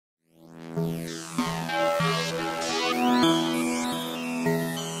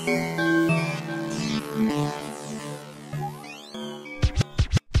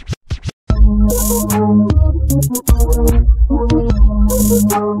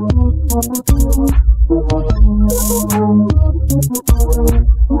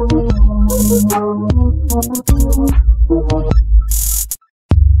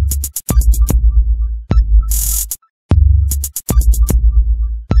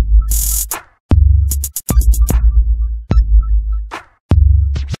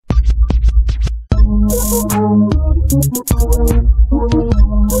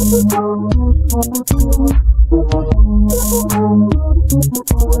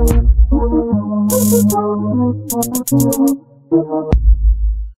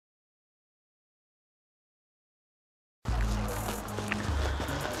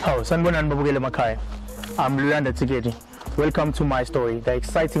Sanibonani babukeli emakhaya. I'm Luyanda Tsigeti. Welcome to My Story, the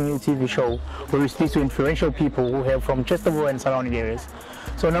exciting new TV show where we speak to influential people who hail from Chesterfield and surrounding areas.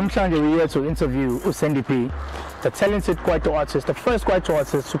 So namhlanje we're here to interview Sandy P, the talented Kwaito artist, the first Kwaito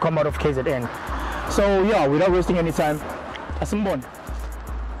artist to come out of KZN. So yeah, without wasting any time, asimbone.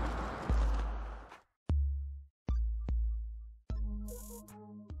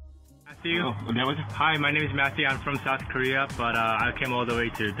 Matthew. Hi, my name is Matthew. I'm from South Korea, but I came all the way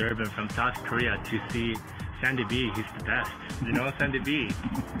to Durban from South Korea to see Sandy B. He's the best. You know, Sandy B.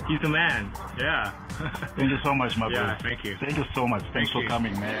 He's the man. Yeah. Thank you so much, my brother. Yeah, thank you. Thank you so much. Thanks for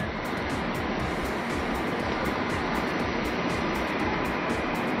coming, man.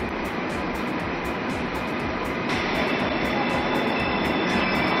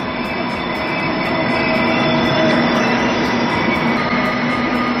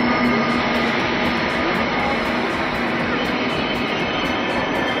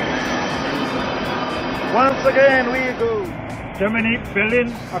 Once again, we go. Germany,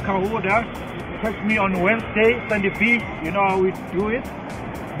 Berlin, Akahuda. Catch me on Wednesday, Sandy B. You know how we do it.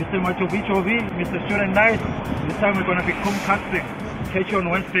 Mr. Machovichovi, Mr. Student Night. This time we're going to be casting. Catch you on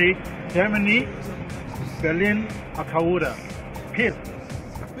Wednesday, Germany, Berlin, Akahuda. Peace.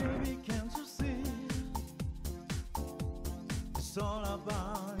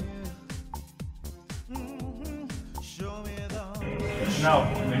 Now,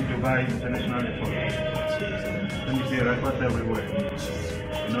 in Dubai International Airport. And you see records everywhere.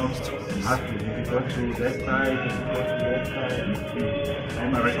 You know, actually, if you go to that side, if you go to that side,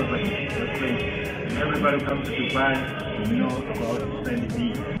 I'm a record like that place. And everybody who comes to Dubai will know about Sandy B.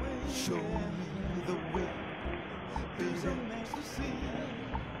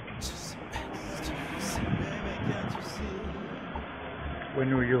 When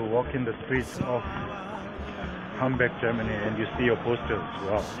you walk in the streets of Hamburg, Germany, and you see your posters,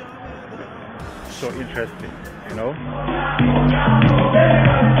 wow, so interesting, you know.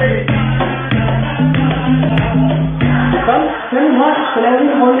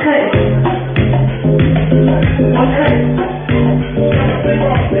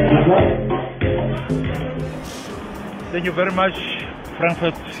 Thank you very much,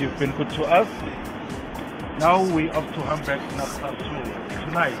 Frankfurt. You've been good to us. Now we off to Hamburg,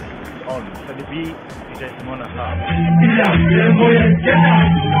 tonight on Sandy B. Mona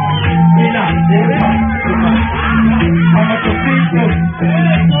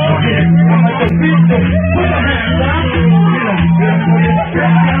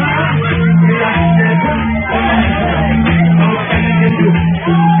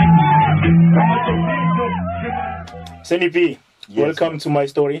Sandy B, yes, welcome to My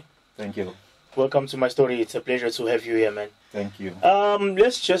Story. Thank you. Welcome to My Story. It's a pleasure to have you here, man. Thank you.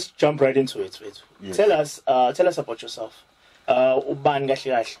 Let's just jump right into it. Yes. Tell us about yourself. Ubani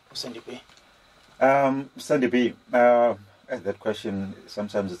kahle kahle, Sandy B. Sandy B. That question,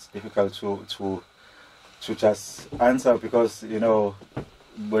 sometimes it's difficult to just answer because, you know,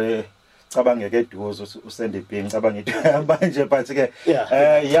 we cabange ke duzo uSandy B cabange manje but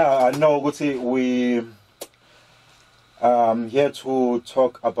yeah, I know ukuthi we here to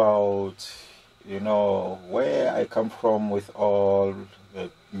talk about, you know, where I come from with all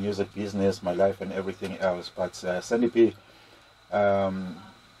the music business, my life and everything else. But Sandy B,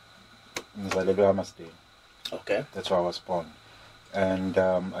 ngizalelwe Hammersdale. Okay. That's where I was born. And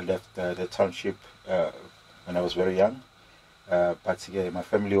I left the township when I was very young. But yeah, my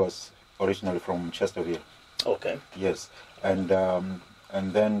family was originally from Chesterfield. Okay. Yes. And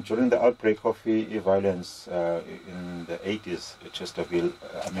then during the outbreak of the violence in the 80s, Chesterfield,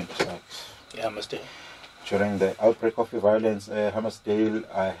 Hammersdale. During the outbreak of the violence, Hammersdale,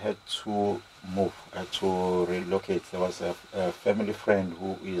 I had to move, I had to relocate. There was a family friend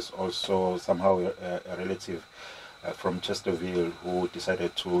who is also somehow a relative from Chesterfield who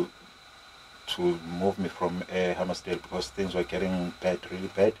decided to move me from Hammersdale because things were getting bad, really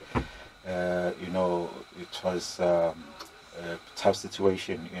bad. You know, it was a tough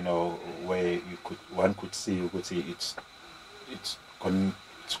situation, you know, where one could see it's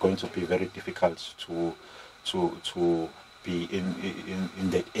it's going to be very difficult to be in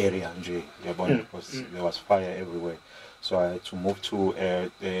that area, because there was fire everywhere. So I had to move to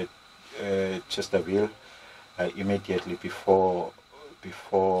Chesterville immediately before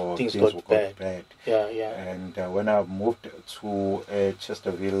things got bad. Yeah. And when I moved to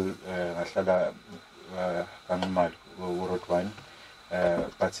Chesterville, Road 1.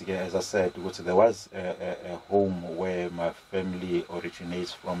 But again, as I said, there was a home where my family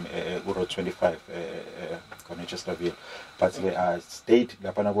originates from, Road 25, Chesterville. But I stayed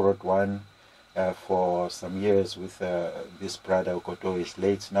Lapana Road 1 for some years with this brother who is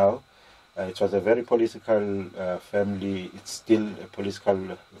late now. It was a very political family. It's still a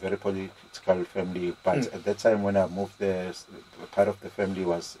very political family. But at that time when I moved there, part of the family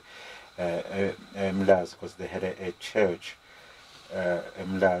was Mlazi, because they had a church,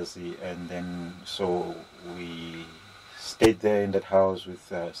 Mlazi, and then so we stayed there in that house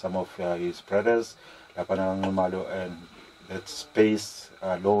with some of his brothers, and that space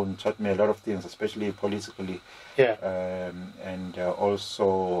alone taught me a lot of things, especially politically. And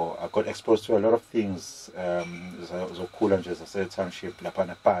also I got exposed to a lot of things. Zokhula nje zase township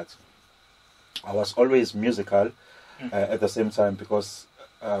lapana, but I was always musical at the same time, because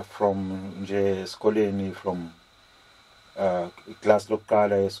from nje esikoleni, from class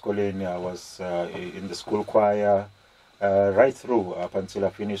lokuqala esikoleni, I was in the school choir right through up until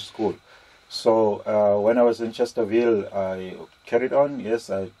I finished school. So when I was in Chesterville, I carried on. Yes,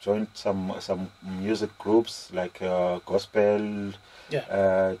 I joined some music groups like gospel,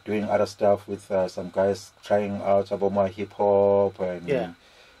 doing other stuff with some guys trying out about my hip hop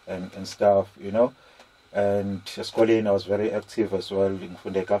and stuff, you know. And Eskoleni, I was very active as well in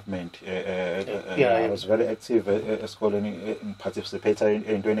the government. I was very active at Eskoleni, participated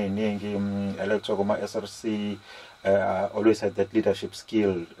in doing electoral SRC. I always had that leadership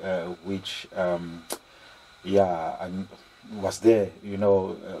skill, which and was there, you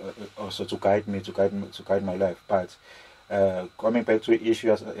know, also to guide me, to guide my life. But coming back to the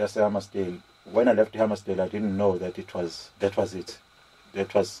issue as Hammersdale, when I left Hammersdale, I didn't know that that was it.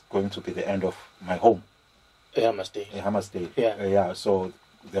 That was going to be the end of my home. Hammersdale. So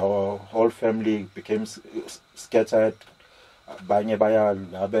the whole family became scattered. Banye baya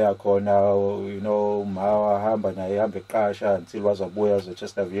la khona, you know, mahamba naye hambe qasha until wazabuya to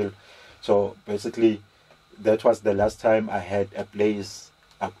Chesterville. So basically that was the last time I had a place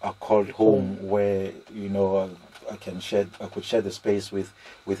I called home, where, you know, I could share the space with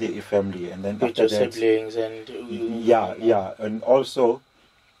the family. And then with after your that, siblings and and also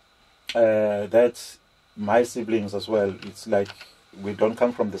that my siblings as well, it's like we don't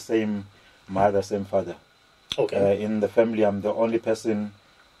come from the same mother, same father. Okay. In the family, I'm the only person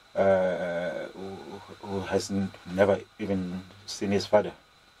who has never even seen his father,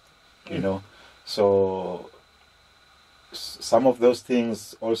 you know. So some of those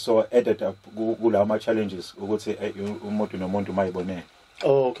things also added up my challenges. Oh,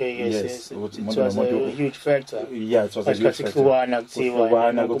 okay, yes. It was a huge factor. Yeah, it was a huge factor.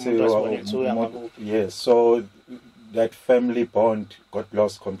 Yes, so that family bond got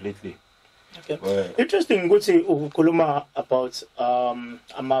lost completely. Okay. Interesting ukuthi ukhuluma about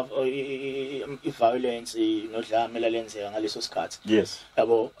violence nodlame lalenzeka ngaleso sikhathi. Yes.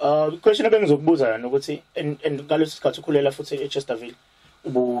 Yabo, question ebengizokubuza yona ukuthi and ngaleso sikhathi ukhulela futhi eChesterville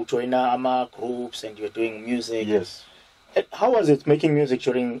ubujoina ama groups and you're doing music. Yes. How was it making music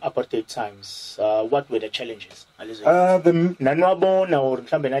during apartheid times? What were the challenges? Nanwabona or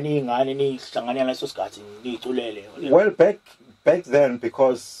mhlambe nani ngane nihlangana ngaleso sikhathi niculele? Well, back then,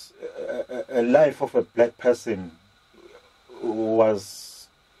 because a life of a black person was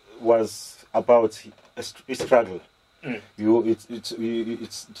about a struggle.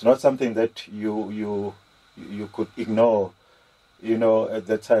 It's not something that you could ignore, you know, at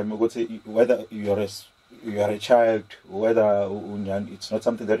that time. Whether you are a child, whether it's not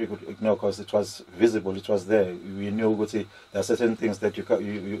something that you could ignore, because it was visible, it was there. We knew there are certain things that you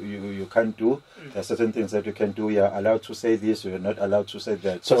can't do. There are certain things that you can do. You are allowed to say this, you are not allowed to say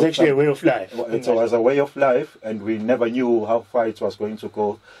that. So it's actually a way of life. It was a way of life, and we never knew how far it was going to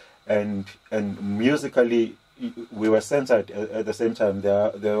go. And musically, we were censored at the same time.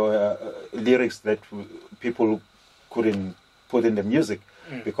 There were lyrics that people couldn't put in the music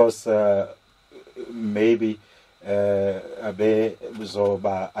because maybe abe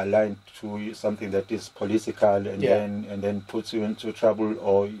zoba aligned to something that is political, and then puts you into trouble,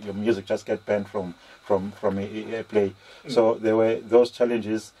 or your music just get banned from a play. So there were those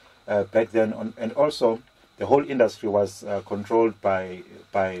challenges back then, and also the whole industry was controlled by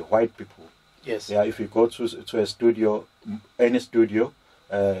white people. Yes. Yeah. If you go to a studio, any studio,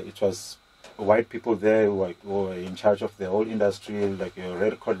 It was white people there who were in charge of the whole industry, like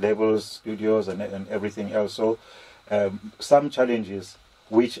record labels, studios, and everything else. So some challenges,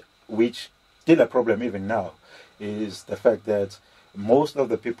 which still a problem even now, is the fact that most of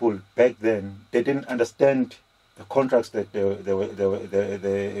the people back then, they didn't understand the contracts that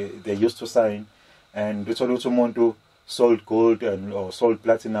they used to sign, and Utsolutumuntu sold gold or sold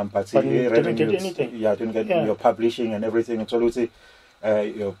platinum, but he didn't get anything. Yeah, didn't get your publishing and everything.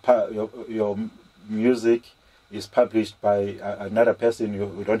 Your music is published by another person.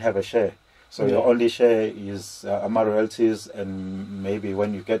 You don't have a share, so your only share is royalties, and maybe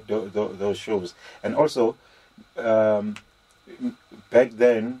when you get those shows. And also, back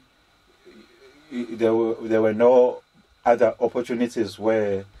then, there were no other opportunities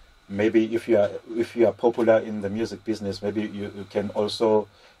where maybe if you are popular in the music business, maybe you can also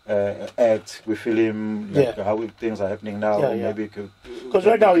act with film, like how things are happening now. Maybe because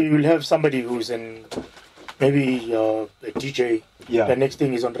right now you will have somebody who's in maybe a DJ. Yeah. The next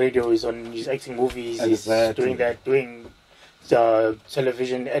thing is on radio, he's acting movies, exactly. doing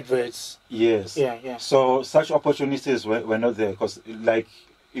television adverts. Yes. Yeah. So such opportunities were not there, because like,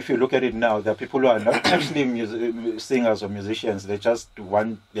 if you look at it now, there are people who are not actually singers or musicians. They just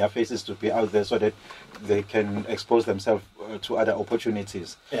want their faces to be out there so that they can expose themselves to other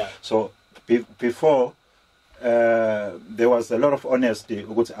opportunities. Yeah. So before, there was a lot of honesty.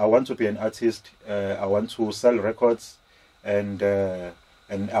 I want to be an artist. I want to sell records, and I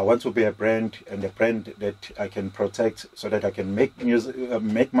want to be a brand, and a brand that I can protect so that I can make music,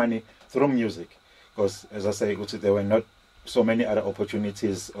 make money through music. Because as I say, there were not so many other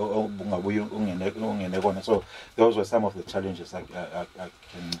opportunities. So those were some of the challenges I can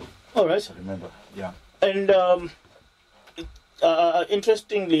remember. Yeah. And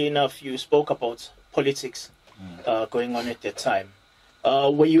interestingly enough, you spoke about politics going on at that time.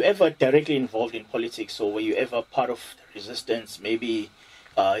 Were you ever directly involved in politics, or were you ever part of the resistance? Maybe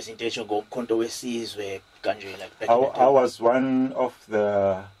as intention go controversies where Ganji like back I was one of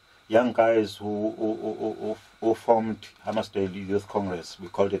the young guys who formed Hammersdale Youth Congress. We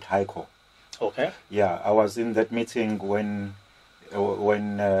called it HICO. Okay. Yeah, I was in that meeting when the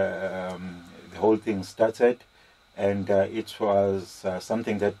whole thing started, and it was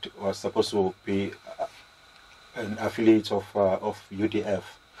something that was supposed to be an affiliate of UDF,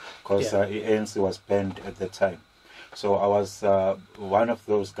 because ANC was banned at that time. So I was one of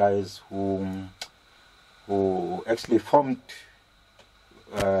those guys who actually formed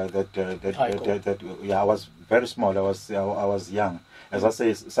I was very small. I was young. As I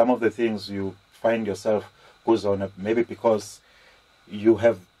say, some of the things you find yourself goes on maybe because you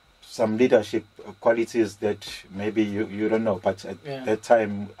have some leadership qualities that maybe you don't know. But at that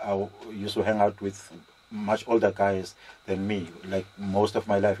time, I used to hang out with much older guys than me. Like most of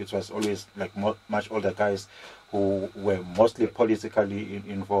my life, it was always like much older guys who were mostly politically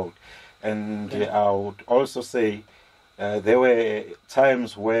involved. And I would also say there were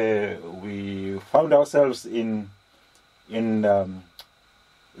times where we found ourselves in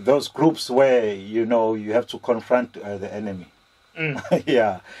those groups where you have to confront the enemy.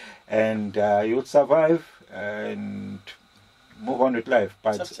 Yeah, and you would survive and move on with life.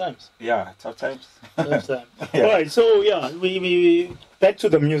 But tough times. Yeah, tough times. Tough times. All right, so we back to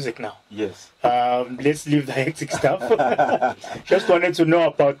the music now. Yes. Let's leave the hectic stuff. Just wanted to know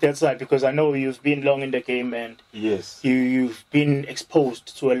about that side, because I know you've been long in the game, and yes, you've been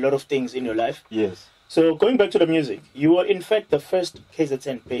exposed to a lot of things in your life. Yes. So going back to the music, you were in fact the first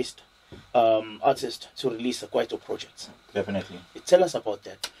KZN based artist to release a Kwaito project. Definitely. Tell us about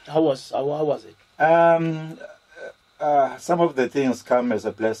that. How was it? Some of the things come as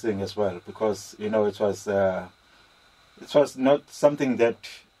a blessing as well, because it was not something that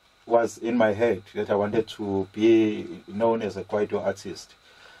was in my head that I wanted to be known as a Kwaito artist.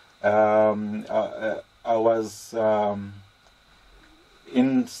 I was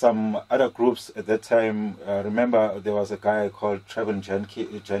in some other groups at that time. Remember, there was a guy called Trevor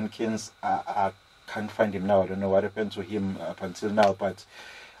Jenkins. I can't find him now. I don't know what happened to him up until now, but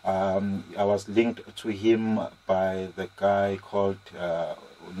I was linked to him by the guy called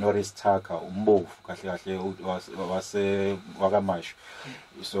Norris Taka, Umbovu, was Wagamash.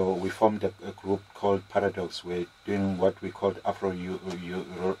 So we formed a group called Paradox. We're doing what we called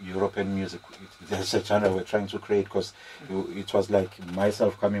Afro-European music. There's a genre we're trying to create, because it was like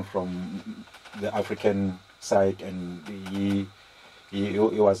myself coming from the African side, and he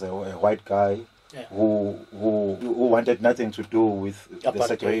was a white guy. Yeah. Who wanted nothing to do with the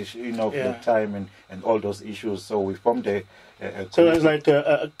separation of the time and all those issues. So we formed a so it was like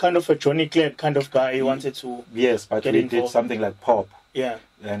a kind of a Johnny Clegg kind of guy. He wanted to but we did something like pop. Yeah.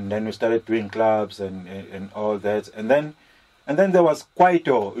 And then we started doing clubs and all that. And then there was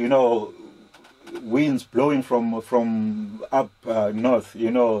Kwaito, you know, winds blowing from up north,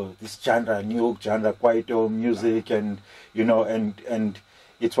 you know, this genre, new genre, Kwaito music, and you know, and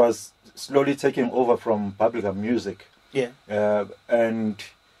it was slowly taking over from bubblegum music. Yeah. And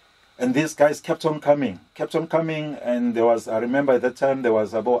these guys kept on coming, and there was, I remember at that time there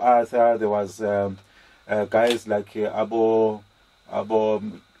was Abo Arthur, there was guys like Abo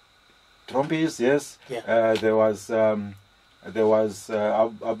Trumpis, yes. Yeah. There was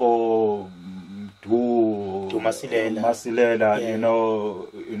Abo Du Masilela, Yeah. you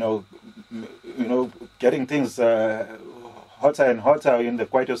know, getting things hotter and hotter in the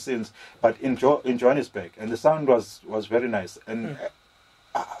Kwaito scenes, but in Johannesburg, and the sound was very nice. And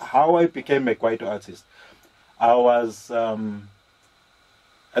how I became a Kwaito artist, I was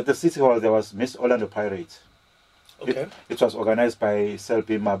at the City Hall. There was Miss Orlando Pirates. Okay. It was organized by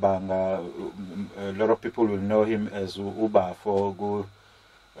Selby Mabanga. A lot of people will know him as Uba for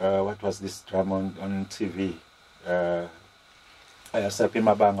what was this drama on TV? Selby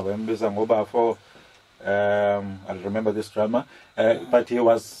Mabanga. Uba for I remember this drama, but he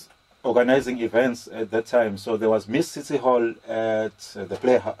was organizing events at that time. So there was Miss City Hall at the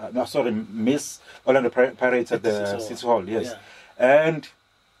Playhouse. No, sorry, Miss Orlando Pirates at the City Hall. Yes, yeah.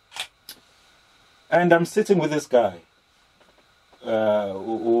 And I'm sitting with this guy,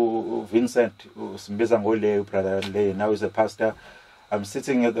 Vincent, brother Lay. Now he's a pastor. I'm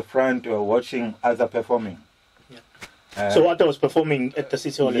sitting at the front watching other performing. Yeah. So Arthur was performing at the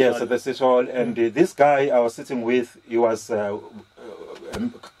City Hall? Yes, at the City Hall. And this guy I was sitting with, he was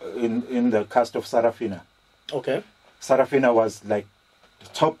in the cast of Sarafina. Okay. Sarafina was like the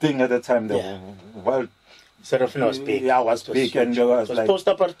top thing at the time. Well, Sarafina was big. Yeah, was big. And it was like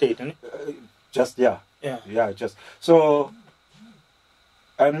post-apartheid, isn't it? Just just so,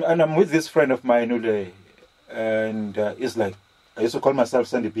 and I'm with this friend of mine, Ule, and it's like, I used to call myself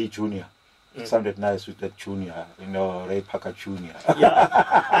Sandy B Junior. It sounded nice with that Junior, you know, Ray Parker Junior.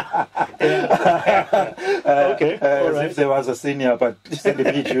 Yeah. Okay. As if there was a senior, but Sandy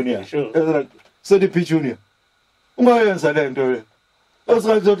B Junior. Sure. It was like, Sandy B Junior. So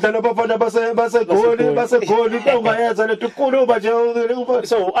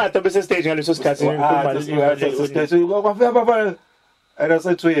Arthur bese stage ngaleso sikhathi and I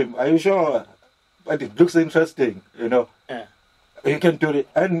said to him, are you sure? But it looks interesting, you know. Yeah. You can do it.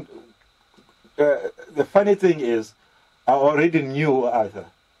 And the funny thing is, I already knew Arthur.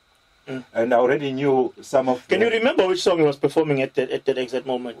 And I already knew some of Can you remember which song he was performing at that exact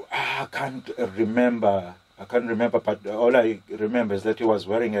moment? I can't remember, but all I remember is that he was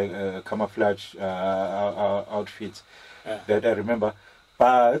wearing a camouflage outfit that I remember.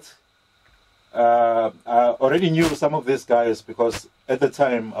 But I already knew some of these guys because at the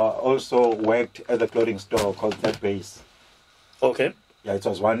time I also worked at a clothing store called That Base. Okay. Yeah, it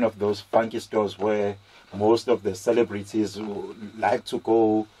was one of those funky stores where most of the celebrities like to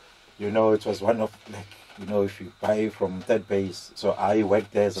go. You know, it was one of, like, you know, if you buy from That Base. So I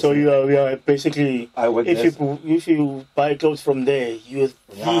worked there. So you are basically, I worked if you buy clothes from there, you're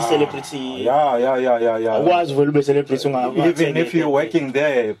the celebrity. Yeah. Was a celebrity. Even if you're working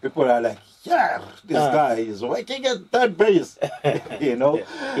there, people are like, yeah, this guy is working at That Base. You know?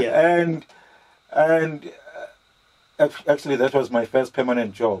 Yeah. And actually that was my first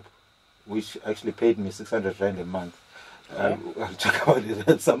permanent job, which actually paid me 600 Rand a month. I'll talk about it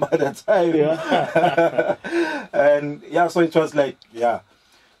at some other time. Yeah. And so it was like,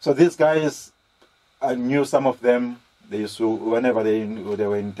 so these guys, I knew some of them. They used to, whenever they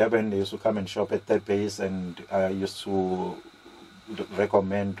were in Durban, they used to come and shop at That Base, and I used to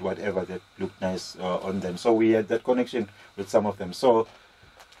recommend whatever that looked nice on them. So we had that connection with some of them. So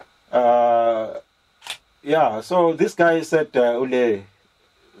so this guy said, Ule,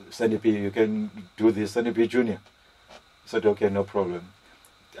 Sandy P, you can do this, Sandy P Junior. I said, okay, no problem.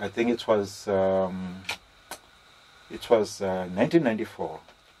 I think it was 1994,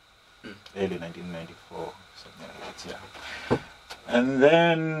 early 1994, something like that, yeah. And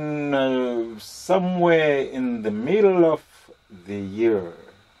then somewhere in the middle of the year,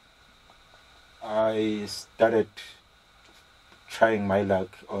 I started trying my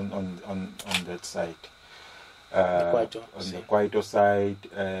luck on that side. On the Kwaito side,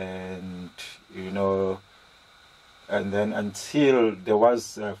 and you know, and then until there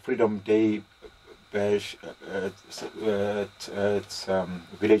was Freedom Day bash at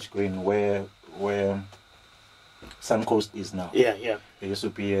Village Green, where Suncoast is now. Yeah, yeah. There used to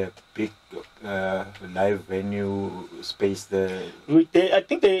be a big live venue space there. I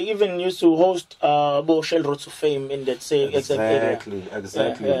think they even used to host Shell Road to Fame in that same exact area.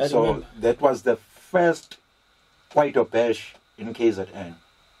 Exactly. Yeah, so remember. that was the first Kwaito Bash in KZN.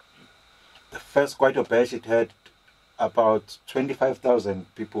 The first Kwaito Bash, it had about 25,000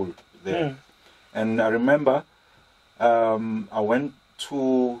 people there. And I remember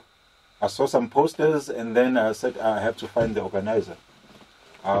I saw some posters, and then I said I have to find the organizer.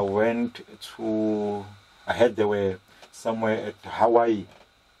 I heard they were somewhere at Hawaii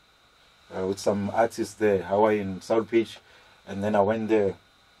with some artists there, Hawaii in South Beach, and then I went there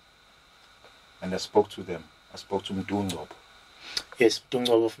and I spoke to them. I spoke to Mdungobo. Yes,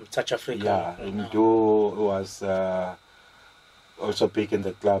 Mdungobo from South Africa. Yeah, Mdu was also big in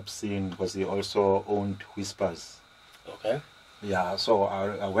the club scene because he also owned Whispers. Okay. Yeah, so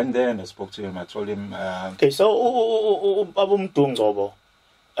I went there and I spoke to him. I told him. Okay, so Abu Mdungobo,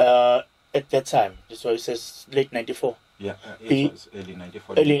 at that time, that's why it says late '94. Yeah, it was early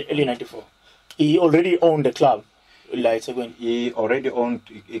 '94. Early '94. He already owned the club. Like he already owned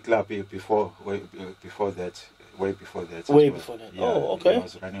a club way before that. Way before that. Yeah, oh, okay. He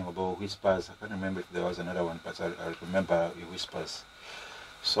was running about Whispers. I can't remember if there was another one, but I remember Whispers.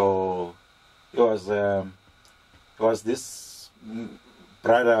 So it was this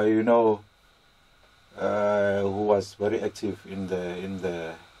brother, who was very active in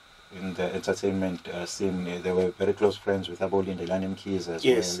the entertainment scene. They were very close friends with Abolinde Lanim Keys as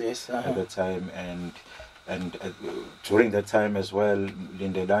well at the time, and during that time as well,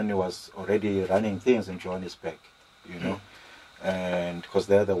 Lindelani was already running things in Johannesburg, and because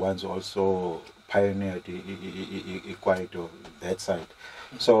they're the ones who also pioneered Kwaito, that side.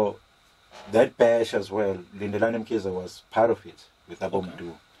 So that bash as well, Lindelani Mkiza was part of it with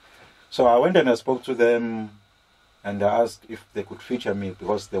Abomdu. So I went and I spoke to them and I asked if they could feature me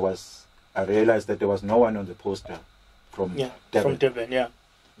because I realized that there was no one on the poster from Durban. From Durban, yeah.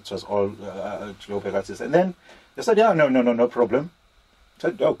 It was all Joburg artists. And then they said, yeah, no problem. I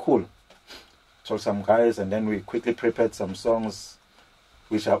said, oh, cool. So some guys, and then we quickly prepared some songs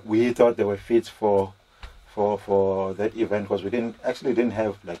which we thought they were fit for that event because we didn't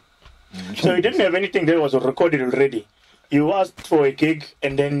have like. So you didn't have anything that was recorded already. You asked for a gig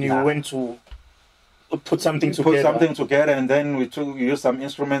and then you went to put something together. And then we used some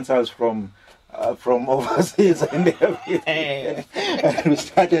instrumentals from overseas and everything. And we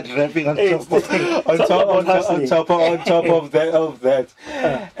started rapping on top of that.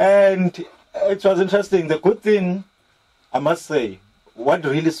 And it was interesting. The good thing, I must say, what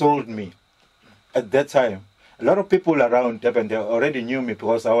really sold me at that time, a lot of people around Durban, they already knew me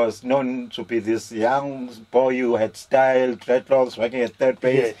because I was known to be this young boy who had style, dreadlocks, working at third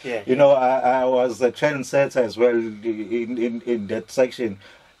base. Yeah. I was a trendsetter as well in that section.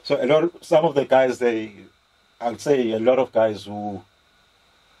 So some of the guys, I'd say a lot of guys who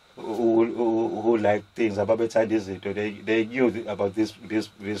like things about they knew about this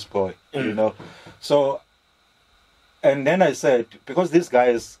boy, So, and then I said, because these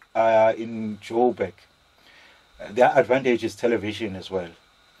guys are in Joburg, their advantage is television as well.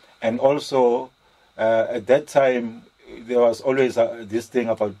 And also, at that time, there was always this thing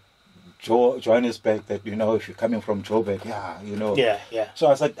about Johannesburg that, if you're coming from Joburg, Yeah. So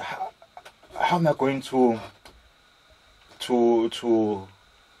I said, how am I going to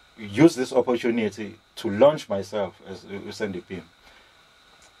use this opportunity to launch myself as Sandy Beam?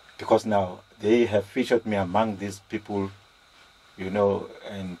 Because now they have featured me among these people,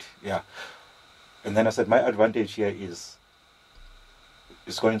 and yeah. And then I said, my advantage here is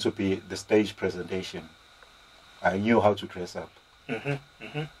going to be the stage presentation. I knew how to dress up.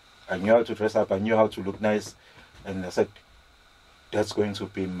 I knew how to dress up. I knew how to look nice, and I said, that's going to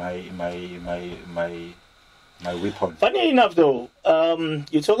be my weapon. Funny enough, though,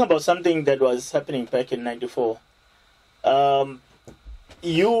 you're talking about something that was happening back in '94.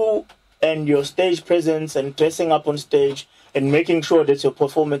 You and your stage presence and dressing up on stage and making sure that your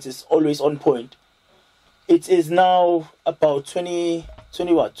performance is always on point. It is now about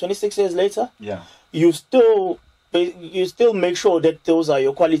 26 years later. Yeah. You still make sure that those are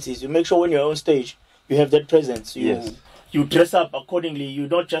your qualities. You make sure when you're on stage, you have that presence. You dress up accordingly. You're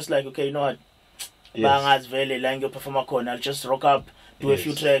not just like, okay, you know what, your performer I'll just rock up, do a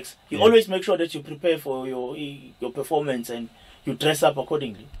few tracks. You always make sure that you prepare for your performance and you dress up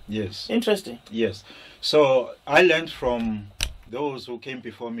accordingly. Yes. Interesting. Yes. So I learned from those who came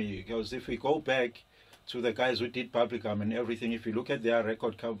before me, because if we go back to the guys who did Publicum and everything, if you look at their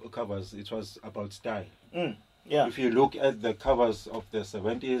record covers, it was about style. Yeah. If you look at the covers of the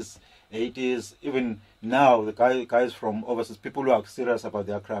 70s, 80s, even now, the guys from overseas, people who are serious about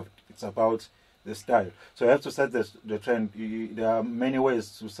their craft, it's about the style. So you have to set the trend. There are many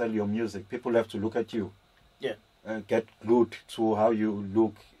ways to sell your music. People have to look at you, Yeah. get glued to how you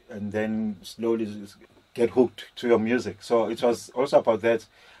look, and then slowly get hooked to your music. So it was also about that.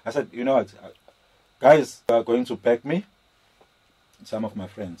 I said, you know what, guys are going to back me. Some of my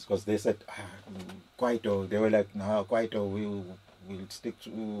friends, because they said, Kwaito, they were like, no, Kwaito, we'll stick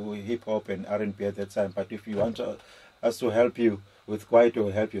to hip hop and R&B at that time. But if you want us to help you with Kwaito,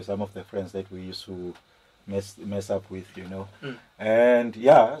 we'll help you. Some of the friends that we used to mess up with, you know. And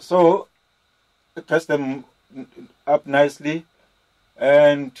yeah, so I dressed them up nicely,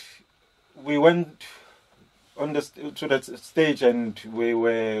 and we went on to that stage, and we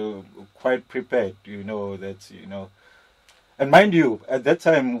were quite prepared, you know, that, you know. And mind you, at that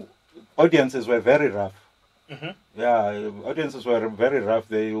time, audiences were very rough. Yeah, audiences were very rough.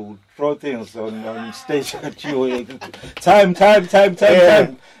 They would throw things on stage at you. Time.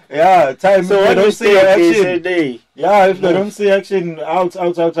 Yeah, time. So if when they don't see action, yeah, if they don't see action, out.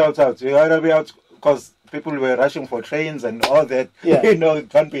 You gotta be out, because people were rushing for trains and all that. Yeah. You know,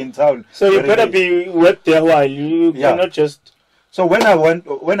 can't be in town. So you better be wet there while you cannot just. So when I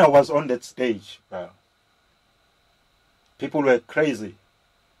was on that stage, people were crazy,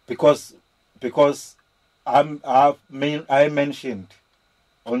 because I mentioned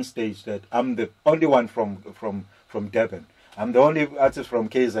on stage that I'm the only one from Durban. I'm the only artist from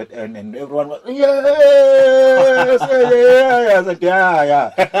KZN, and everyone was yes. I said,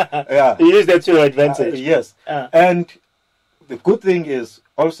 yeah. You use that to your advantage. Yes. And the good thing is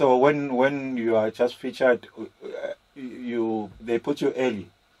also when you are just featured, they put you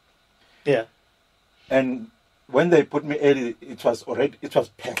early. Yeah. And when they put me early, it was packed.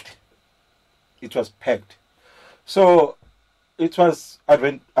 It was packed. So it was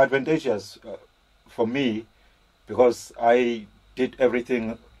advantageous for me, because I did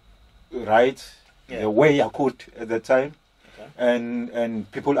everything right, the way I could at the time. Okay.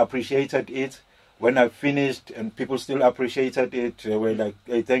 And people appreciated it. When I finished and people still appreciated it, they were like,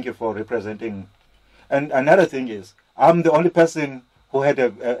 hey, thank you for representing. And another thing is, I'm the only person who had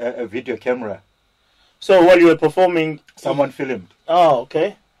a video camera. So while you were performing, someone filmed. Oh,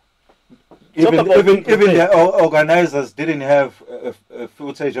 okay. Even the organizers didn't have a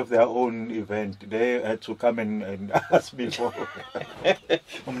footage of their own event. They had to come and ask me for.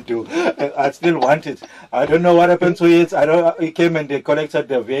 I still want it. I don't know what happened to it. It came and they collected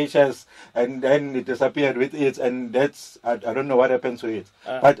the VHS and then it disappeared with it. And I don't know what happened to it.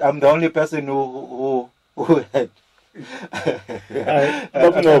 But I'm the only person who had.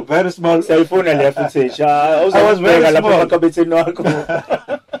 Very small cell phone and footage. I was very small.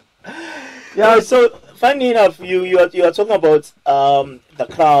 Yeah, so funny enough, you are talking about the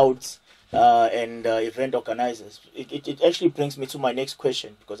crowds and event organizers. It actually brings me to my next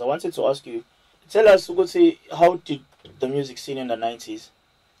question, because I wanted to ask you, tell us, how did the music scene in the 90s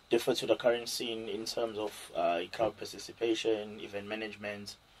differ to the current scene in terms of crowd participation, event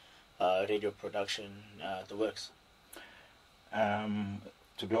management, radio production, the works?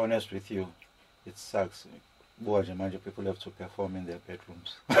 To be honest with you, it sucks. People have to perform in their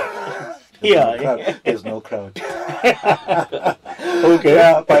bedrooms. There's no crowd. Okay.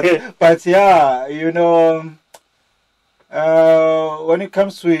 Yeah, but yeah, you know, when it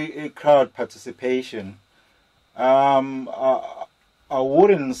comes to a crowd participation, I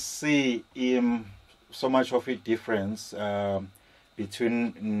wouldn't see so much of a difference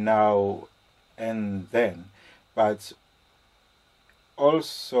between now and then, but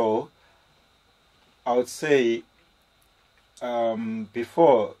also I would say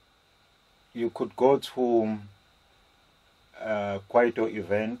before you could go to quite an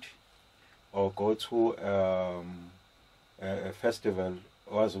event or go to a festival,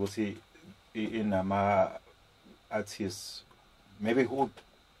 was in artists maybe who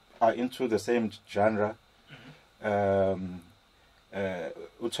are into the same genre.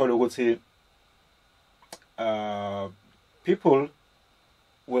 People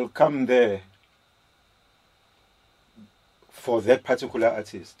will come there for that particular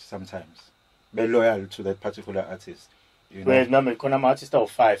artist sometimes. Be loyal to that particular artist. You know? Well, I'm artist of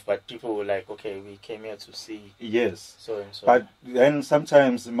 5, but people were like, okay, we came here to see. Yes. So and so. But then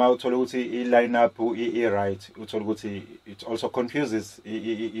sometimes line up right. It also confuses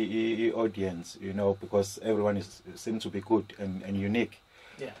the audience, you know, because everyone seems to be good and unique.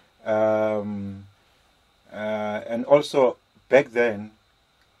 Yeah. And also back then,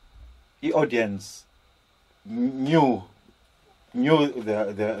 the audience knew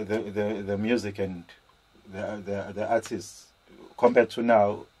the music and the artists compared to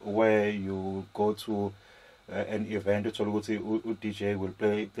now, where you go to an event, DJ will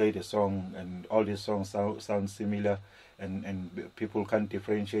play the song, and all these songs sound similar, and people can't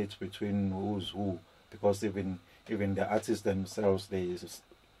differentiate between who's who, because even the artists themselves, they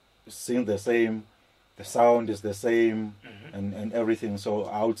sing the same, the sound is the same, and everything. So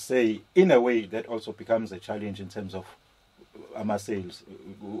I would say, in a way, that also becomes a challenge in terms of sales,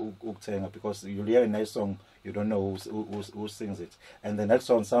 because you hear a nice song, you don't know who sings it, and the next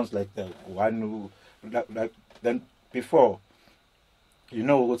song sounds like the one who, like then before, you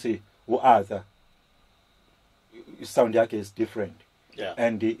know, who other sound is different. Yeah.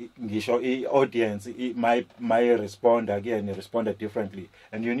 And the audience might respond responded differently,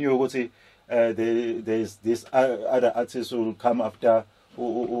 and you knew there's this other artists who will come after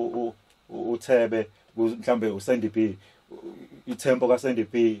who Tebe, Sandy P. Tempo ka Sandy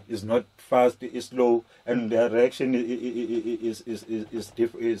P is not fast, it's slow, and the reaction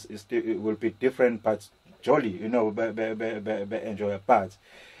will be different, but jolly, you know, enjoy a part.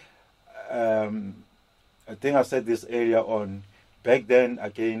 I think I said this earlier on. Back then,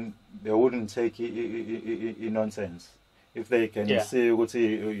 again, they wouldn't take nonsense. If they can see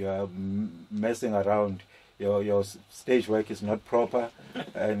you are messing around, your stage work is not proper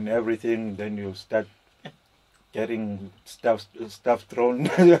and everything, then you start getting stuff thrown.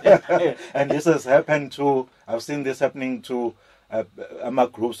 And this has happened to, I've seen this happening to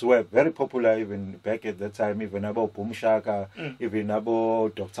groups were very popular even back at that time, even about Boom Shaka, even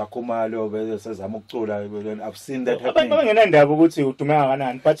about Dr. Kumalo, I've seen that happening.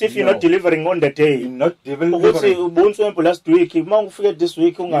 But if you're not delivering on the day, not delivering last week, this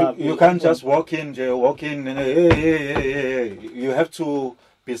week, you can't just walk in, hey. You have to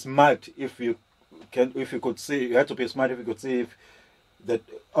be smart if you could see. You have to be smart if you could see if the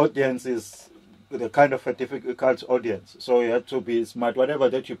audience is the kind of a difficult audience. So you have to be smart, whatever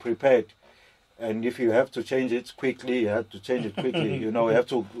that you prepared. And if you have to change it quickly, you have to change it quickly. You know, you have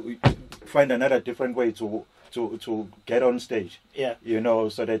to find another different way to get on stage. Yeah. You know,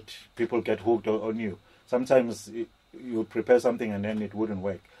 so that people get hooked on you. Sometimes you prepare something and then it wouldn't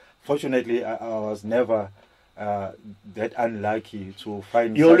work. Fortunately, I was never that unlucky to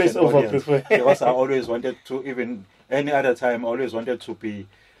find. You always over-prefer. Because I always wanted to, even any other time, I always wanted to be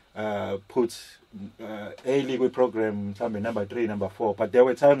put A-League program, number 3, number 4. But there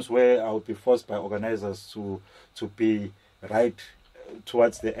were times where I would be forced by organizers to be right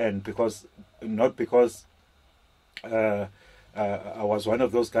towards the end, not because I was one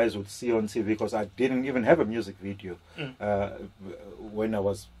of those guys who would see on TV, because I didn't even have a music video when I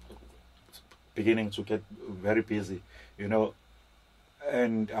was beginning to get very busy, you know,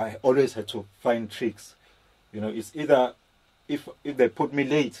 and I always had to find tricks. You know, it's either if they put me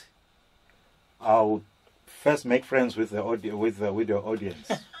late, I'll first make friends with the with your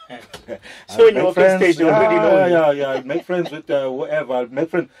audience. So when you're on stage, you already know. Yeah. Make friends with whoever.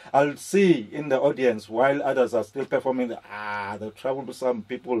 I'll see in the audience while others are still performing. The troublesome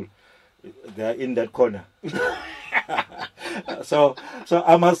people, they're in that corner. so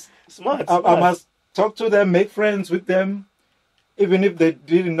I must I must talk to them, make friends with them, even if they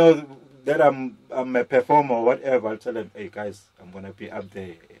didn't know that I'm a performer or whatever. I'll tell them, hey guys, I'm gonna be up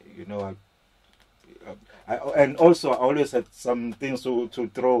there. You know, and also I always had some things to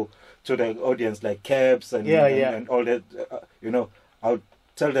throw to the audience, like caps and all that. You know, I'll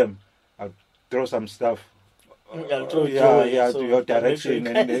tell them, I'll throw some stuff. I'll throw to your direction,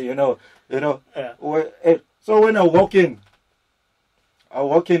 and you know. Yeah. So when I walk in,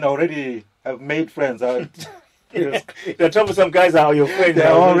 already have made friends. The troublesome guys are your friends.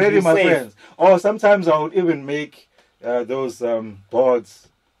 They're already my friends. Or sometimes I would even make those boards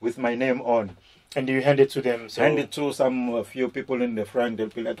with my name on. And you hand it to them? So... Hand it to a few people in the front. They'll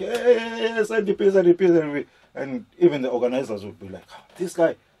be like, hey, SNDP. And even the organizers would be like, oh, this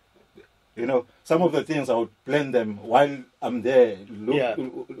guy. You know, some of the things I would plan them while I'm there,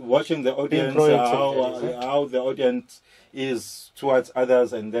 watching the audience, how the audience is towards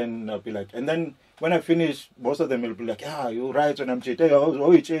others, and then I'll be like, and then when I finish, most of them will be like, you're right when I'm cheating. Yeah,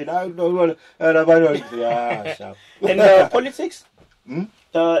 sharp. And politics?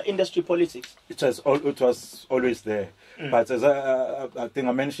 Industry politics? It was always there. But as I think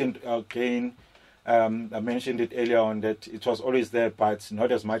I mentioned again, I mentioned it earlier on that it was always there, but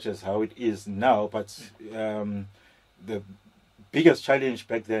not as much as how it is now. But the biggest challenge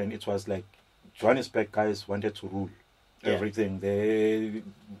back then, it was like Johannesburg guys wanted to rule everything. They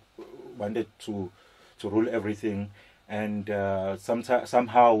wanted to rule everything, and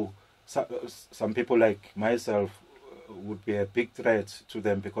somehow some people like myself would be a big threat to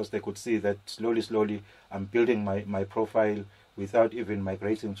them, because they could see that slowly I'm building my profile without even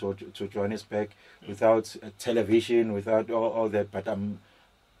migrating to Johannesburg, without television, without all that. But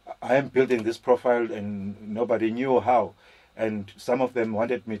I am building this profile, and nobody knew how. And some of them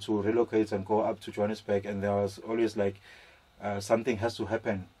wanted me to relocate and go up to Johannesburg, and there was always like, something has to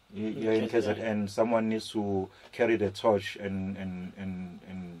happen here in KZN. Someone needs to carry the torch and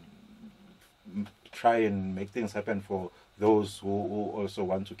try and make things happen for those who also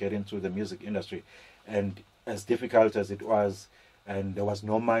want to get into the music industry. And as difficult as it was, and there was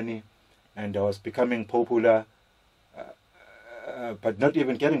no money, and I was becoming popular, but not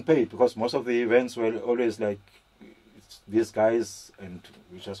even getting paid, because most of the events were always like, it's these guys, and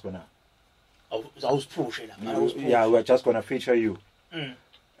we're just gonna, yeah, we're just gonna feature you.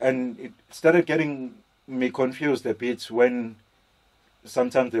 And it started getting me confused a bit when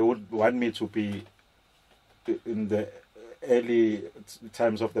sometimes they would want me to be in the early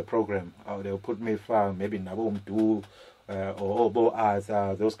times of the program. They'll put me far, maybe Nabomdu or Obo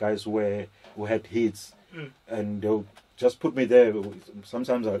Arthur, those guys who had hits, and they'll just put me there.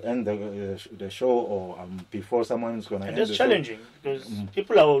 Sometimes I'll end the show, or before someone's going to end the show. And that's challenging, because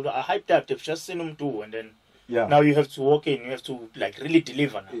people are hyped up. They've just seen them do, and then now you have to walk in. You have to like really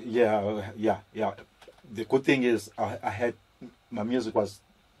deliver now. Yeah. The good thing is I had, my music was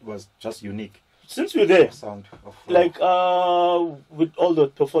just unique. Since you're there, sound of, like with all the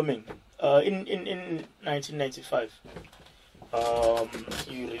performing in 1995,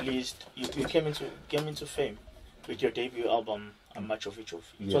 you came into fame with your debut album, Macho Vichov.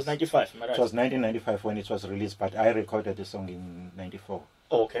 It was 95, am I right? It was 1995 when it was released, but I recorded the song in 94.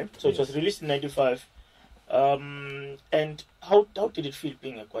 Oh, okay. So it was released in 95. And how did it feel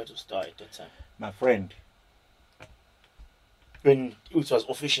being a Kwaito star at that time? My friend, when it was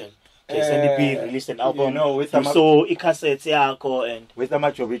official, SNDP released an album. You know, with you saw Ikasete Yako and with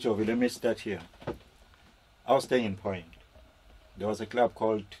Macho Vichov, let me start here. I was staying in Point. There was a club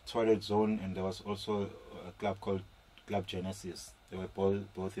called Toilet Zone, and there was also a club called Club Genesis. They were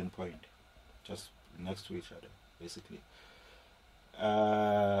both in Point, just next to each other, basically.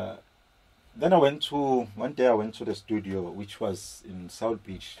 Then one day I went to the studio, which was in South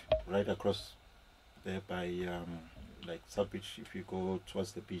Beach, right across there by like South Beach, if you go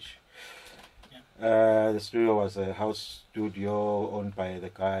towards the beach. The studio was a house studio owned by the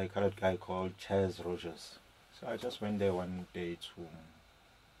colored guy called Chaz Rogers. So I just went there one day to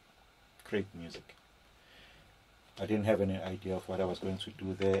create music. I didn't have any idea of what I was going to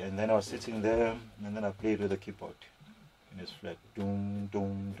do there, and then I was sitting there, and then I played with the keyboard in his flat. Doom,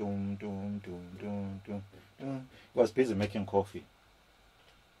 doom, doom, doom, doom, doom, doom, doom. He was busy making coffee.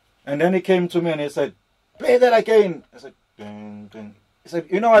 And then he came to me and he said, "Play that again." I said, dun, dun. He said,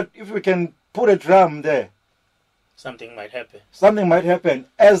 "You know what, if we can put a drum there, something might happen. Something might happen.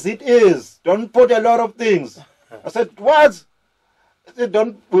 As it is, don't put a lot of things." I said, "What?" I said,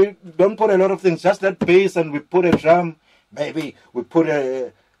 don't put a lot of things, just that bass, and we put a drum. Maybe we put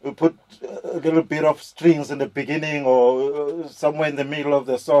a little bit of strings in the beginning, or somewhere in the middle of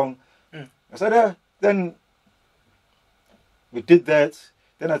the song. I said, then we did that.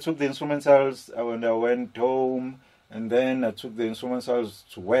 Then I took the instrumentals when I went home, and then I took the instrumentals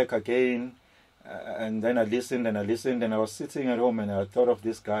to work again, and then I listened, and I was sitting at home, and I thought of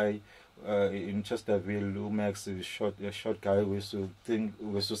this guy in Chesterville who makes a short guy. We used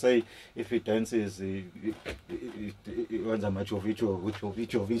to say if he dances, he wants a macho vicho.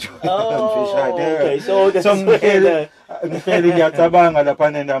 Oh, okay. So that's and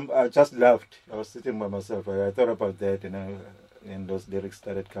I just laughed. I was sitting by myself. I thought about that, and those lyrics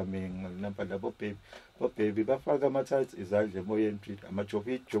started coming. Baby, bafaka amathathu izandla emoyeni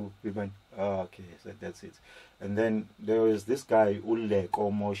amajovijo. Okay, so that's it. And then there was this guy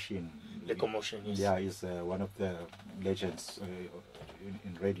Leko Motion. Yes. Yeah, he's one of the legends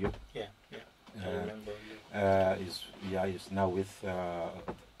in radio. Yeah. I remember. He's now with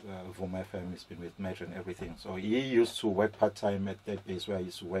Vuma FM. He's been with Metro and everything. So he used to work part-time at that place where I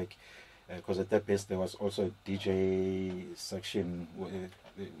used to work, because at that place there was also a DJ section where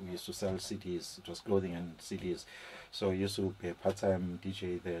we used to sell CDs. It was clothing and CDs. So he used to be a part-time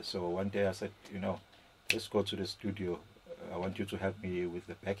DJ there. So one day I said, let's go to the studio. I want you to help me with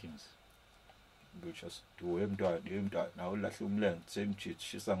the backings. We just do him now.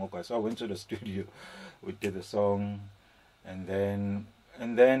 So I went to the studio. We did the song, and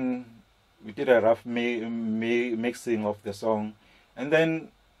then we did a rough mixing of the song, and then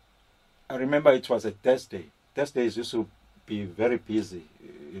I remember it was a Thursday. Thursdays used to be very busy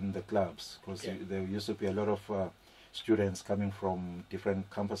in the clubs, because there used to be a lot of students coming from different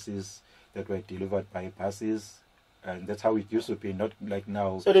campuses that were delivered by buses And that's how it used to be, not like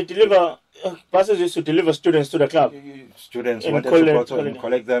now. So they deliver, buses used to deliver students to the club? Students And wanted to go to and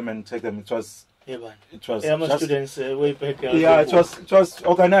collect them and take them. It was just students way back. It was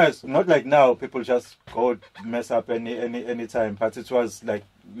organized, not like now. People just go mess up any time. But it was like,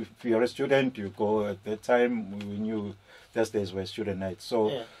 if you're a student, you go. At that time, we knew Thursdays were student nights.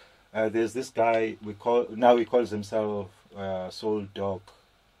 So there's this guy he calls himself Soul Dog,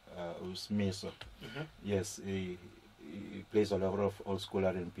 Usmiso. Yes, he plays a lot of old school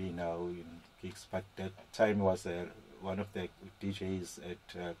R&B now in gigs. But that time was one of the DJs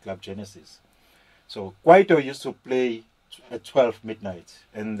at Club Genesis. So Kwaito used to play at 12 midnight,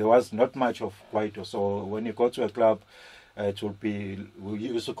 and there was not much of Kwaito. So when you go to a club, it would be, we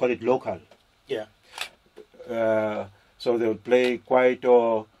used to call it local. Yeah. So they would play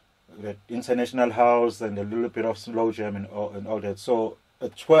Kwaito, the International House, and a little bit of slow jam and all that. So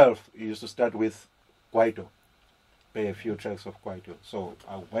at 12, you used to start with Kwaito, play a few tracks of Kwaito. So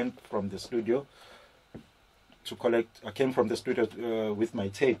I went from the studio to collect. I came from the studio with my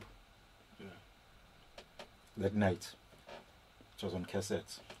tape. That night, it was on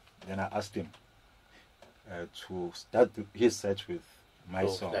cassettes. Then I asked him to start his set with my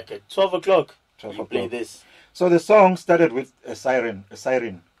song. Like at 12 o'clock, 12 you o'clock. play this. So the song started with a siren. Wee,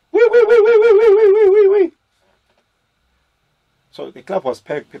 wee, wee, wee, wee, wee, wee, wee, wee, wee. So the club was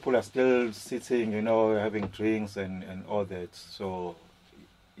packed. People are still sitting, having drinks and all that. So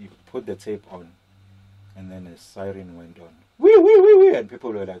he put the tape on, and then a siren went on. Wee, wee, wee, wee. And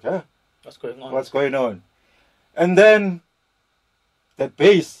people were like, huh? What's going on? What's going on? And then that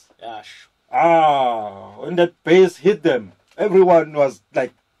bass. When that bass hit them, everyone was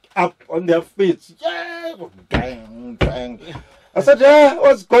like up on their feet. Yeah, bang, bang. I said,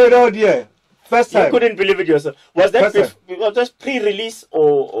 what's going on here? First time. You couldn't believe it yourself. Was that pre-release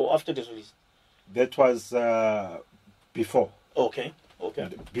or after the release? That was before. Okay.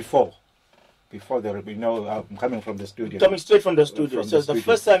 Before I'm coming from the studio. Coming straight from the studio. So it's the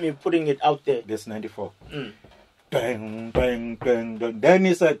first time you're putting it out there. That's 94. Bang, bang, bang, bang. Then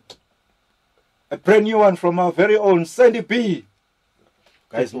he said, a brand new one from our very own Sandy B.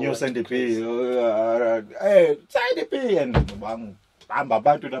 Guys knew Sandy B. Hey, Sandy B. And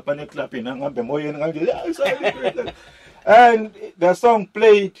and the song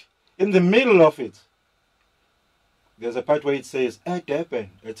played in the middle of it. There's a part where it says, hey, Deppen,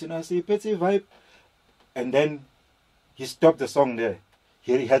 it's in a petty vibe. And then he stopped the song there.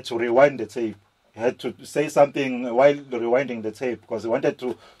 He had to rewind the tape. He had to say something while rewinding the tape because he wanted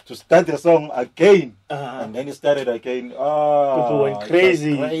to start the song again. And then he started again. People went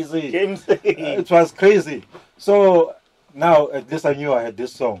crazy. It was crazy. So now at least I knew I had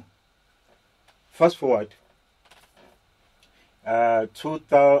this song. Fast forward.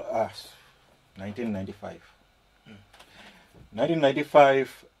 1995.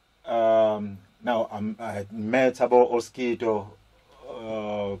 1995. Now I had met about Oskido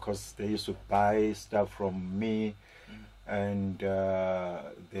because they used to buy stuff from me, and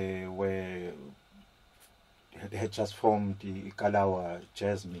they had just formed the Kalawa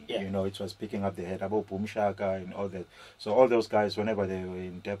Jasmine. It was picking up the head about Boom Shaka and all that. So all those guys, whenever they were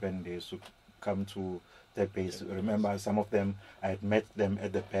in Durban, they used to come to that base. Remember, some of them, I had met them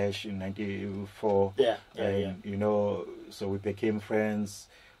at the Bash in 94. So we became friends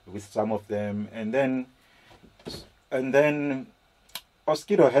with some of them. And then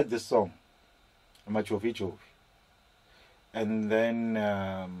Oskido had this song, Machovi Jovi. And then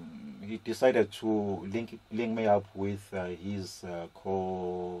he decided to link me up with his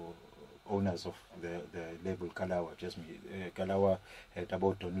co-owners of the label Kalawa. Kalawa had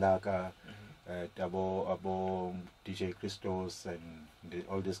about Don Laka, about DJ Christos, and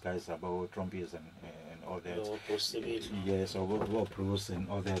all these guys about Trompies and all that. Yes, or Bruce and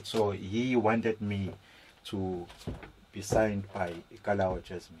all that. So he wanted me to be signed by Kalawa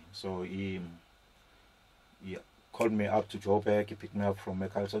Jasmine. So he called me up to Joburg. He picked me up from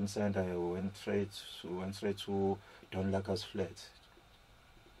Carlton Center. I went straight to Don Laka's flat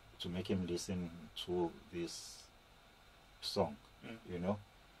to make him listen to this song,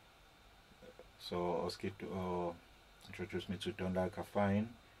 So Oskido introduced me to Don Laka. Fine.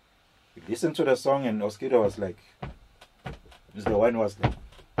 We listened to the song, and Oskido was like, the one was like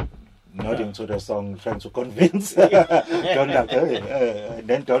nodding to the song, trying to convince Don Laka. And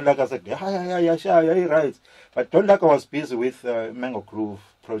then Don Laka said, yeah, sure, you're right. But Don Laka was busy with Mango Groove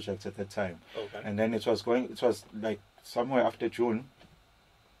project at that time. And then it was like somewhere after June.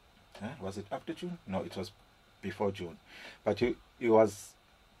 Was it after June? No, it was before June. But he was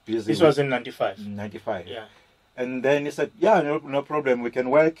busy. This was in 95. 95. Yeah. And then he said, yeah, no problem. We can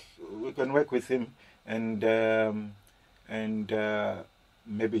work with him. and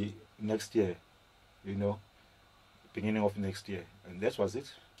maybe next year, you know, beginning of next year, and that was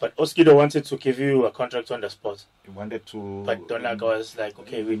it. But Oskido wanted to give you a contract on the spot. He wanted to. But Donaga was like,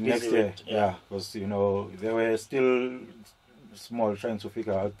 okay, we're next busy year, with, yeah, because you know they were still small, trying to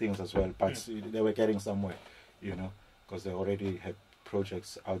figure out things as well, but they were getting somewhere, you know, because they already had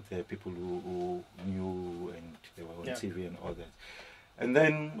projects out there, people who knew, and they were on TV and all that. And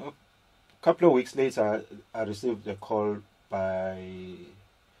then a couple of weeks later, I received a call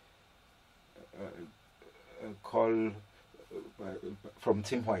from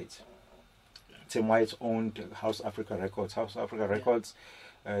Tim White. Tim White owned House Africa Records. House Africa Records,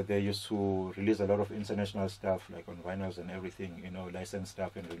 they used to release a lot of international stuff, like on vinyls and everything, you know, license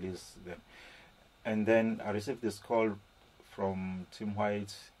stuff and release them. And then I received this call from Tim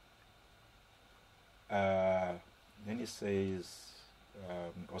White. Then he says,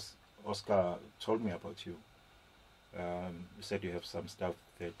 Oscar told me about you. He said you have some stuff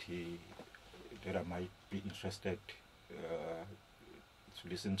that I might be interested to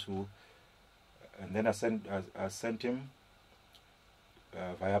listen to. And then I sent him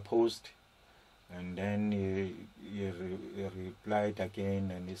via post, and then he replied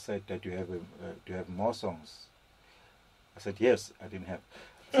again, and he said that do you have more songs? I said yes. I didn't have.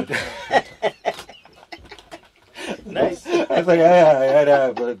 I said, nice. I said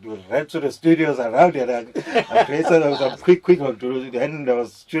yeah. But right to the studios around it. I created some quick. Then there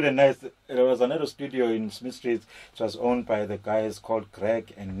was Student Nights. There was another studio in Smith Street. It was owned by the guys called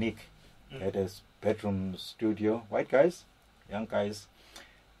Greg and Nick. They had a bedroom studio, white guys, young guys.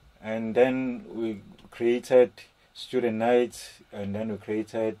 And then we created Student Nights, and then we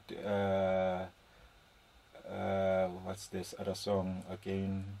created what's this other song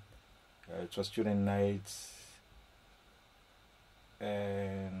again? It was Student Nights,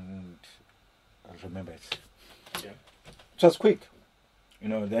 and I'll remember it. Yeah. It was quick, you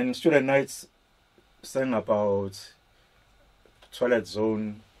know. Then Student Nights sang about Twilight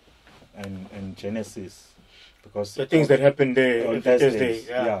Zone and Genesis, because the things that happened there on on Thursday,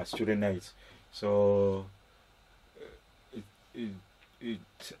 yeah, Student Nights. So it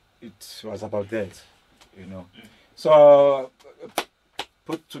was about that, you know. So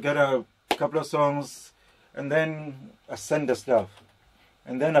put together a couple of songs, and then I sent the stuff,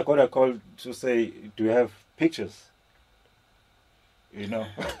 and then I got a call to say, do you have pictures? You know.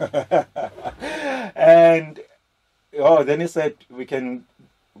 And then he said,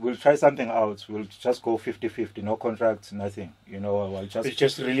 we'll try something out. We'll just go 50-50, no contract, nothing. You know, we'll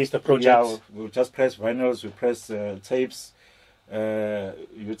just release the project. Yeah, we'll just press vinyls, we press tapes.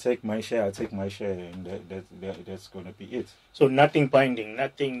 You take my share, I take my share, and that's going to be it. So nothing binding,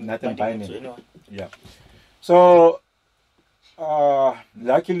 nothing binding. You know. Yeah. So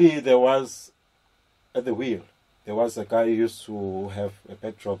luckily there was at the wheel. There was a guy who used to have a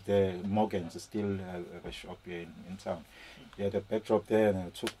backdrop there. Morgan's still have a shop here in town. He had a backdrop there, and I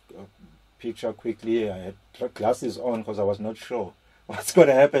took a picture quickly. I had glasses on because I was not sure what's going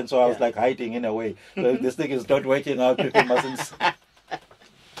to happen, so I was like hiding in a way. So if this thing is not working out, people mustn't.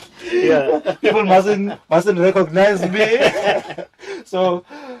 People mustn't recognize me. So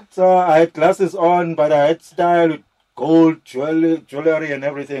I had glasses on, but I had style, gold jewelry and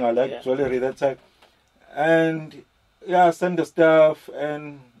everything. I liked jewelry that time. And I sent the stuff,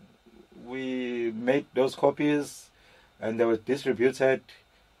 and we made those copies, and they were distributed.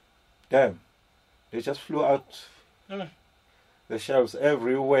 Damn, they just flew out the shelves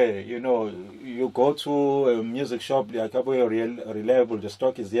everywhere. You know, you go to a music shop, like reliable, the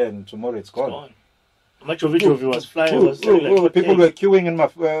stock is here, and tomorrow it's gone. How much of it was flying? People were queuing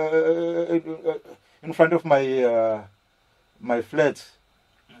in front of my flat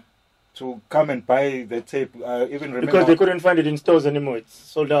to come and buy the tape. Even remember, because they couldn't find it in stores anymore. It's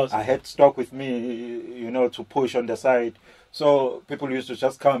sold out. I had stock with me, you know, to push on the side. So people used to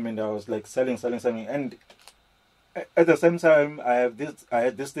just come, and I was like selling. And at the same time, I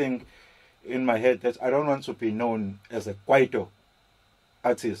had this thing in my head that I don't want to be known as a Kwaito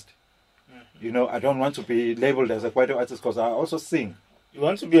artist. You know, I don't want to be labeled as a Kwaito artist because I also sing. You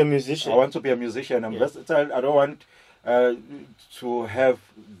want to be a musician. I want to be a musician. I'm versatile. I don't want to have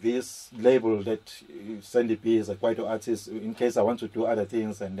this label that Sandy B is a Kwaito artist in case I want to do other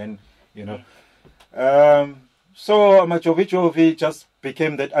things, and then, you know. So Machovichovi just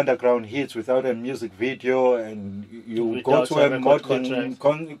became that underground hit without a music video, and you go to a modeling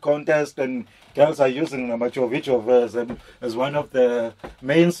contest, and girls are using Machovichov as one of the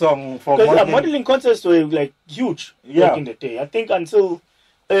main song for modeling. Because modeling contests were like huge back in the day. I think until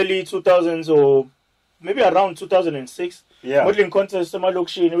early 2000s or maybe around 2006, Yeah. modeling contests,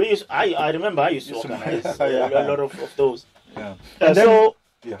 I remember I used to organize a lot of those. Yeah. So,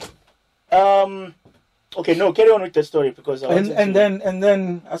 yeah. Okay, no, carry on with the story because And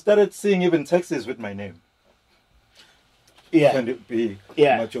then I started seeing even taxis with my name. Yeah. Can it be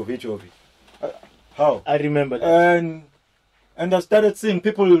Yeah. Machovichovi? How? I remember that. And I started seeing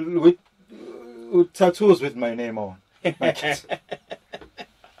people with tattoos with my name on.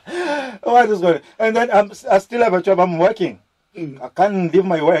 What is going on? And then I still have a job. I'm working. I can't leave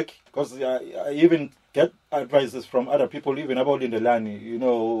my work because I even get advices from other people, even about in the land. You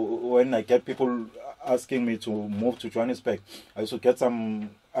know, when I get people asking me to move to Johannesburg, I used to get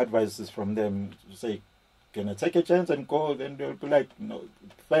some advices from them to say, can I take a chance and go? Then they'll be like, no,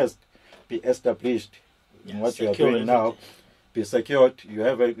 first, be established in what you are doing now. Be secured. You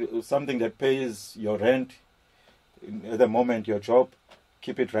have something that pays your rent. At the moment, your job,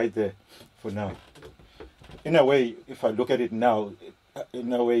 keep it right there for now. In a way, if I look at it now,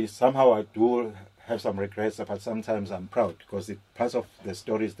 in a way, somehow I do have some regrets, but sometimes I'm proud because it's part of the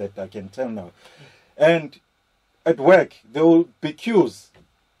stories that I can tell now. And at work, there will be queues.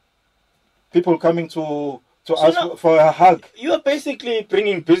 People coming to ask for a hug. You are basically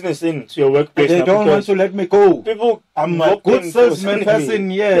bringing business into your workplace. They don't want to let me go. People, I'm a good salesman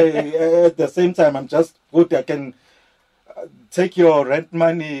person. Yeah. At the same time, I'm just good. I can take your rent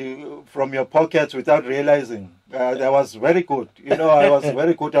money from your pockets without realizing. That was very good. You know, I was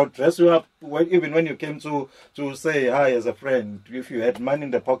very good. I'll dress you up even when you came to say hi as a friend. If you had money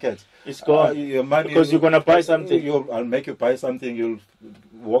in the pocket, it's gone. Your money, because you're gonna buy something. I'll make you buy something. You'll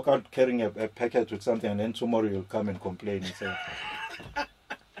walk out carrying a packet with something, and then tomorrow you'll come and complain and say,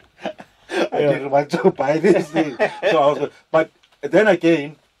 "I didn't want to buy this thing." But then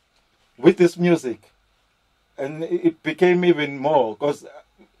again, with this music, and it became even more because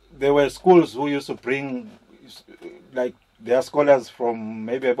there were schools who used to bring, like, their scholars from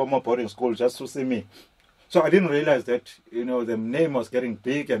maybe a Boma boarding school just to see me. So I didn't realize that, you know, the name was getting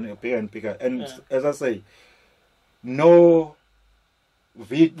bigger and bigger and bigger. And as I say, no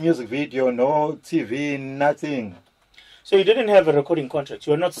music video, no TV, nothing. So you didn't have a recording contract?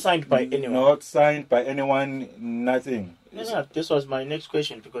 You were not signed by anyone? Not signed by anyone, nothing. No, this was my next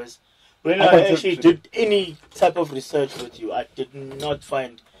question, because when I actually did any type of research with you, I did not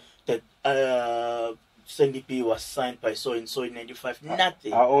find that Sandy B was signed by so and so in '95.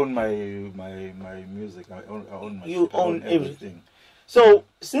 Nothing. I own my music. I own my. You own everything. So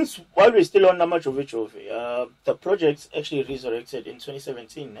since while we're still on Namajovichov, the project actually resurrected in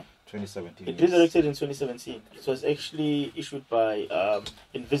 2017. 2017. It resurrected in 2017. It was actually issued by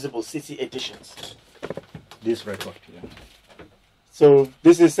Invisible City Editions. This record, yeah. So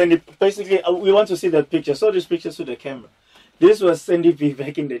this is Sandy. Basically, we want to see that picture. Show this picture to the camera. This was Sandy B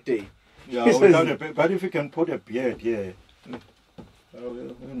back in the day. Yeah, but if you can put a beard, yeah. We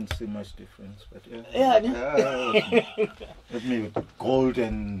wouldn't see much difference, but yeah. With me with gold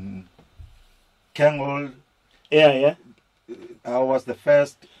and Kangol. Yeah. I was the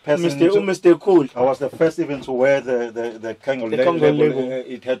first person. Mr. Cool. I was the first even to wear the Kangol label.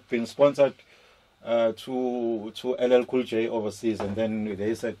 It had been sponsored to LL Cool J overseas, and then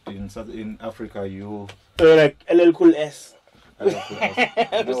they said in Africa you like LL Cool S. LL Cool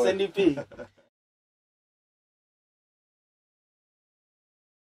S. To Sandy P.